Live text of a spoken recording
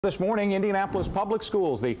This morning, Indianapolis Public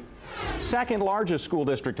Schools, the second largest school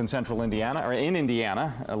district in central Indiana, or in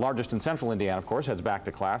Indiana, largest in central Indiana, of course, heads back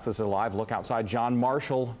to class. This is a live look outside John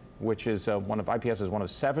Marshall, which is IPS is one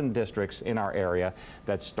of 7 districts in our area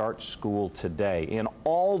that start school today. In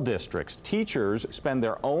all districts, teachers spend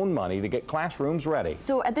their own money to get classrooms ready.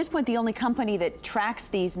 So at this point, the only company that tracks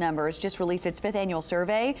these numbers just released its 5th annual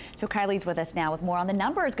survey. So Kylie's with us now with more on the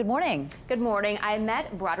numbers. Good morning. Good morning. I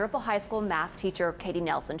met Broad Ripple High School math teacher Katie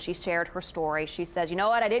Nelson. She shared her story. She says, you know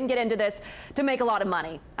what, I didn't get into this to make a lot of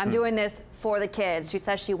money. I'm doing this for the kids. She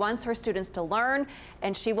says she wants her students to learn,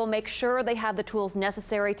 and she will make sure they have the tools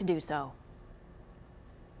necessary to do so.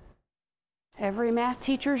 Every math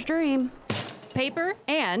teacher's dream. Paper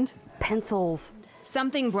and pencils.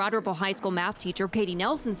 Something Broad Ripple High School math teacher Katie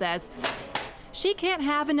Nelson says she can't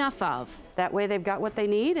have enough of. That way they've got what they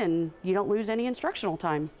need and you don't lose any instructional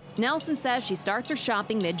time. Nelson says she starts her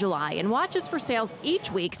shopping mid-July and watches for sales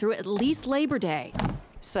each week through at least Labor Day.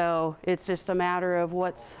 So it's just a matter of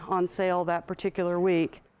what's on sale that particular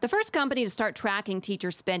week. The first company to start tracking teacher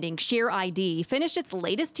spending, Sheer ID, finished its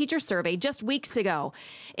latest teacher survey just weeks ago.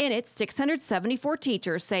 In it, 674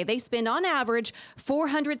 teachers say they spend on average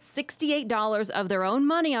 $468 of their own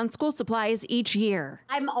money on school supplies each year.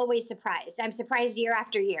 I'm always surprised. I'm surprised year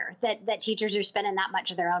after year that teachers are spending that much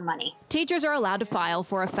of their own money. Teachers are allowed to file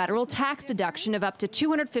for a federal tax deduction of up to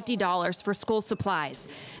 $250 for school supplies.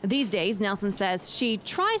 These days, Nelson says she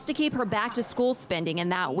tries to keep her back-to-school spending in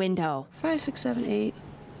that window. 5, 6, 7, 8.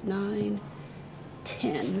 9,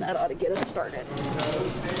 10. That ought to get us started.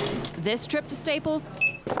 This trip to Staples,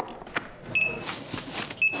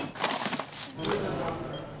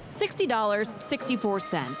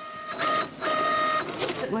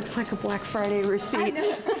 $60.64. It looks like a Black Friday receipt. I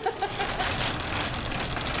know.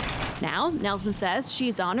 Now, Nelson says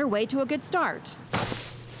she's on her way to a good start.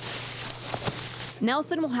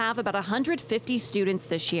 Nelson will have about 150 students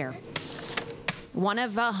this year. One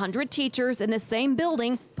of 100 teachers in the same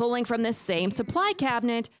building pulling from the same supply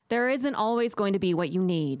cabinet. There isn't always going to be what you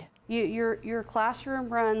need. Your classroom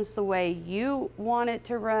runs the way you want it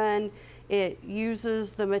to run. It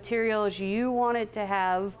uses the materials you want it to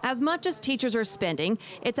have. As much as teachers are spending,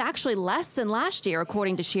 it's actually less than last year,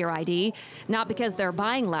 according to Sheer ID. Not because they're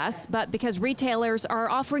buying less, but because retailers are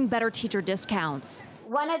offering better teacher discounts.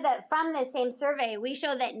 From the same survey, we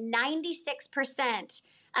show that 96%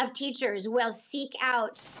 of teachers will seek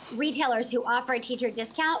out retailers who offer a teacher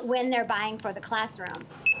discount when they're buying for the classroom.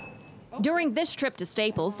 During this trip to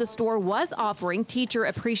Staples, the store was offering teacher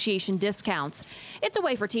appreciation discounts. It's a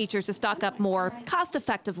way for teachers to stock up more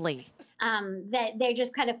cost-effectively. That they're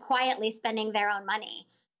just kind of quietly spending their own money.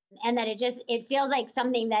 And that it feels like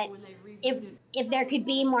something that if there could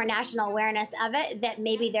be more national awareness of it, that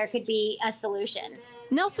maybe there could be a solution.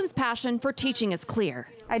 Nelson's passion for teaching is clear.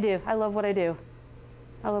 I do. I love what I do.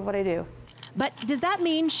 I love what I do. But does that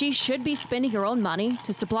mean she should be spending her own money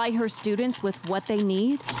to supply her students with what they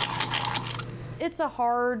need? It's a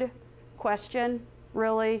hard question,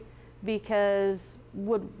 really, because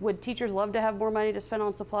would teachers love to have more money to spend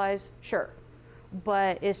on supplies? Sure.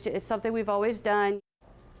 But it's something we've always done.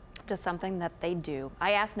 Just something that they do.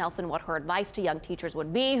 I asked Nelson what her advice to young teachers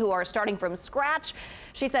would be who are starting from scratch.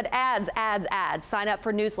 She said ads, ads, ads. Sign up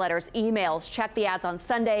for newsletters, emails, check the ads on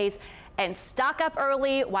Sundays, and stock up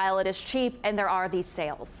early while it is cheap and there are these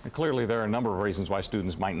sales. And clearly, there are a number of reasons why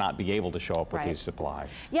students might not be able to show up with these supplies.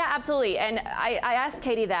 Yeah, absolutely. And I asked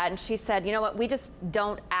Katie that, and she said, you know what, we just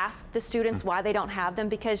don't ask the students why they don't have them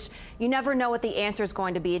because you never know what the answer is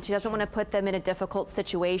going to be, and she doesn't want to put them in a difficult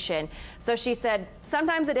situation. So she said,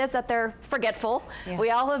 sometimes it is that they're forgetful. Yeah. We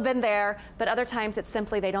all have been there, but other times it's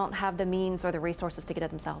simply they don't have the means or the resources to get it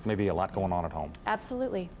themselves. Maybe a lot going on at home.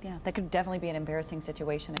 Absolutely. Yeah, that could definitely be an embarrassing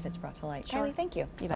situation if it's brought to light. Sure. Kylie, thank you.